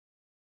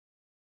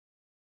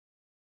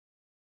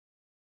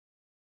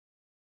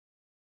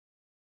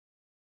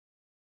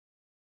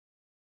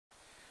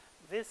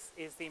This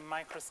is the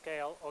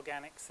Microscale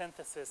Organic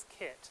Synthesis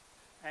Kit,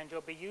 and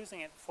you'll be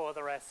using it for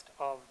the rest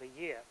of the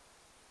year.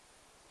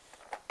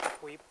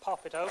 If we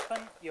pop it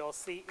open, you'll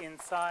see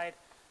inside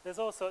there's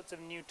all sorts of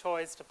new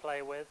toys to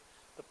play with.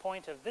 The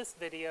point of this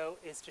video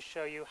is to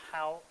show you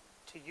how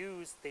to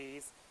use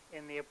these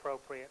in the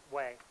appropriate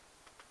way.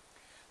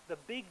 The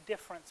big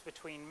difference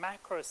between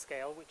macro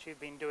scale, which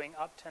you've been doing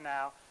up to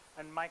now,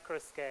 and micro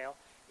scale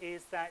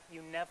is that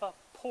you never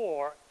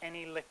pour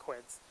any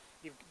liquids.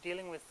 You're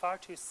dealing with far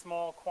too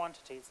small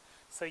quantities,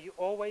 so you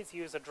always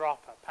use a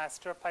dropper.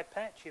 Pasteur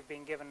pipette, you've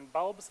been given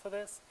bulbs for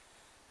this,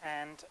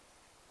 and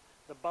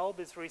the bulb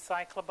is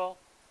recyclable.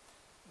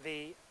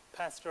 The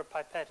Pasteur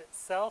pipette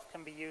itself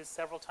can be used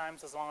several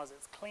times as long as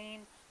it's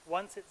clean.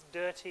 Once it's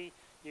dirty,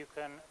 you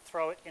can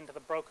throw it into the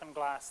broken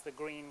glass, the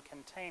green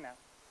container.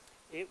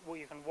 You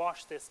can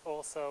wash this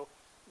also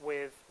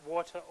with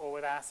water or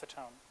with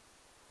acetone.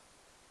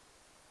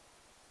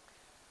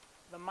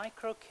 The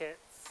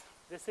Microkits,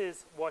 this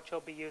is what you'll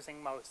be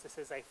using most. This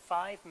is a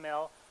 5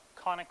 ml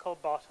conical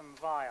bottom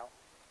vial.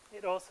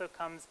 It also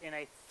comes in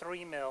a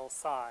 3 ml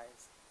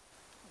size.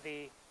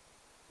 The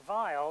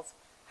vials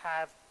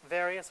have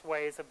various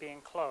ways of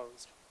being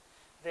closed.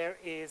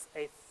 There's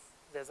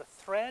a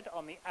thread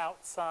on the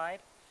outside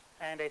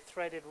and a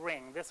threaded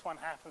ring. This one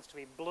happens to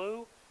be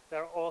blue.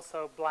 There are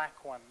also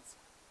black ones.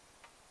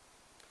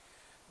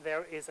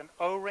 There is an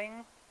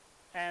O-ring,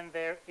 and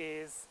there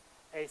is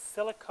a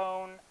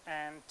silicone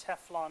and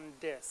Teflon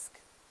disc.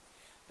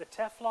 The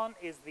Teflon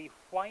is the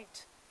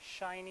white,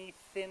 shiny,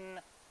 thin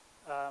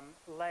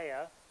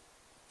layer,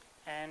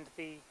 and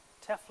the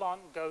Teflon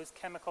goes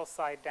chemical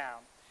side down.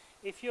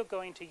 If you're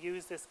going to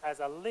use this as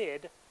a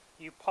lid,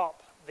 you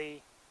pop the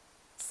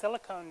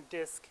silicone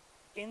disc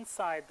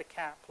inside the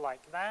cap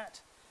like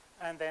that,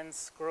 and then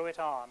screw it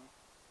on.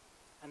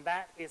 And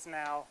that is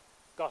now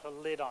got a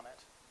lid on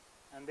it.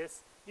 And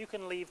this, you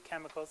can leave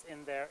chemicals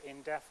in there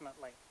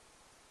indefinitely.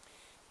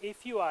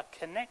 If you are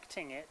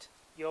connecting it,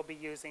 you'll be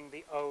using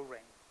the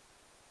O-ring.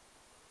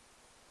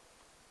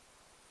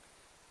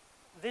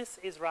 This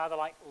is rather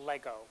like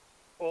Lego.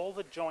 All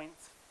the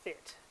joints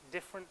fit.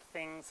 Different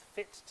things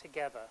fit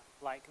together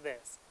like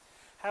this.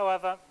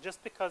 However,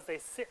 just because they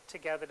sit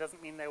together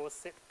doesn't mean they will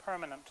sit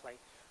permanently.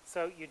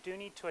 So you do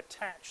need to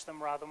attach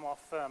them rather more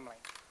firmly.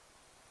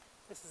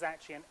 This is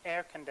actually an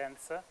air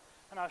condenser,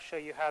 and I'll show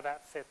you how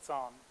that fits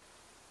on.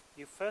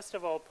 You first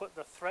of all put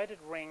the threaded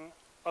ring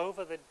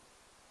over the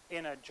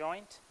inner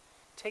joint,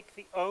 take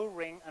the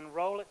O-ring and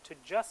roll it to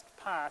just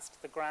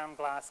past the ground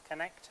glass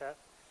connector,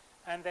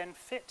 and then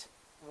fit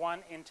one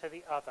into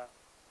the other.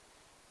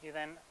 You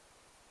then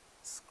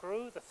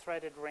screw the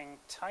threaded ring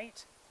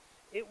tight.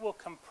 It will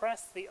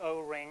compress the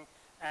O-ring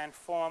and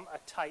form a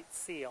tight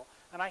seal.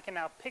 And I can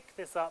now pick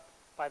this up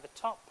by the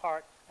top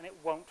part and it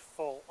won't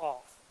fall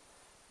off.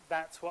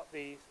 That's what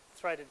the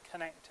threaded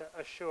connector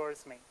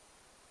assures me.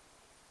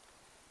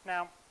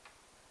 Now,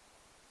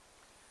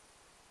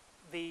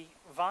 the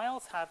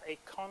vials have a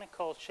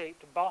conical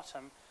shaped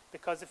bottom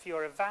because if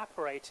you're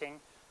evaporating,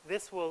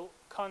 this will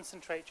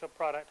concentrate your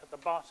product at the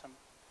bottom.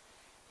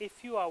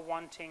 If you are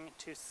wanting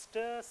to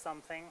stir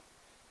something,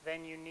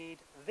 then you need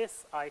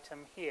this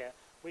item here,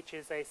 which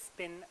is a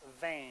spin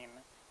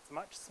vane. It's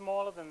much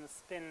smaller than the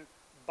spin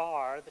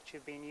bar that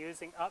you've been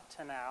using up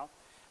to now,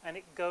 and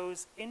it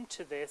goes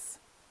into this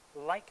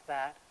like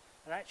that,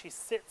 and actually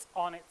sits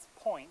on its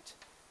point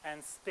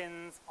and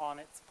spins on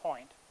its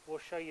point. We'll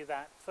show you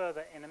that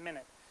further in a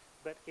minute,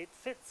 but it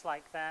fits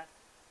like that,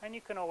 and you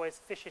can always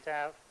fish it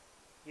out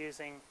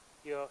using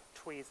your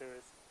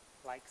tweezers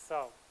like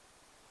so.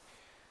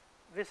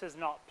 This is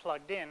not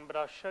plugged in, but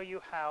I'll show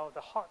you how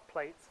the hot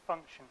plates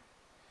function.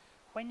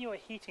 When you are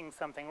heating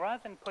something,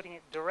 rather than putting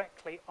it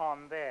directly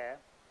on there,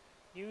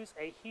 use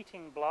a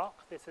heating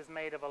block. This is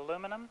made of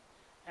aluminum,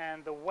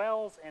 and the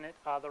wells in it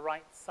are the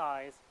right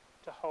size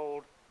to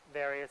hold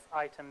various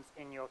items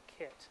in your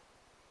kit.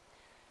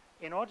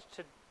 In order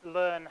to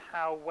learn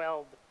how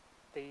well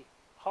the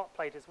hot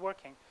plate is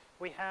working,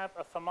 we have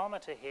a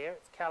thermometer here.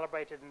 It's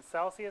calibrated in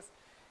Celsius,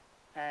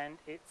 and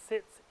it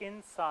sits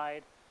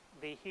inside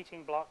the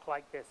heating block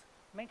like this.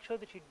 Make sure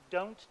that you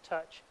don't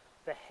touch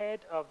the head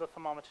of the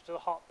thermometer to the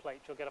hot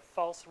plate. You'll get a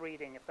false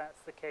reading if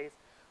that's the case.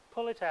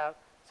 Pull it out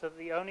so that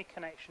the only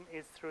connection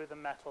is through the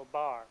metal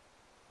bar.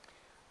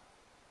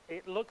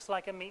 It looks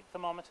like a meat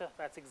thermometer.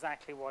 That's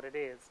exactly what it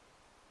is.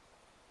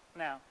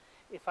 Now,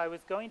 if I was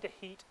going to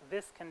heat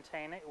this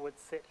container, it would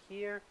sit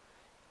here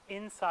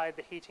inside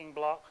the heating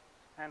block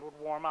and would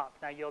warm up.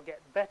 Now, you'll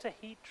get better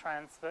heat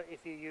transfer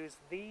if you use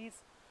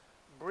these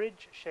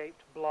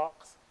bridge-shaped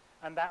blocks,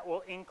 and that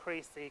will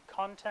increase the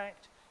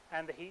contact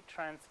and the heat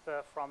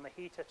transfer from the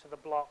heater to the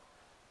block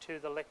to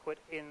the liquid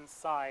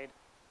inside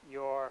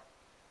your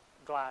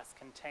glass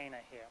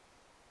container here.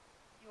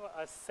 You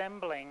are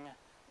assembling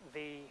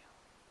the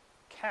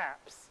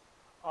caps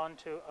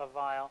onto a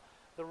vial.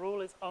 The rule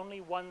is only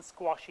one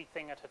squashy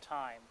thing at a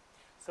time.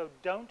 So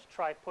don't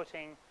try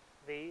putting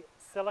the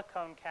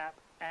silicone cap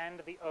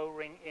and the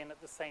O-ring in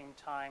at the same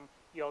time.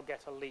 You'll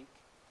get a leak.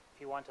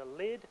 If you want a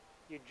lid,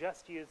 you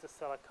just use the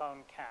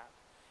silicone cap.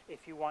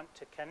 If you want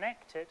to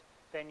connect it,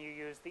 then you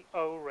use the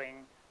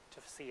O-ring to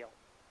seal.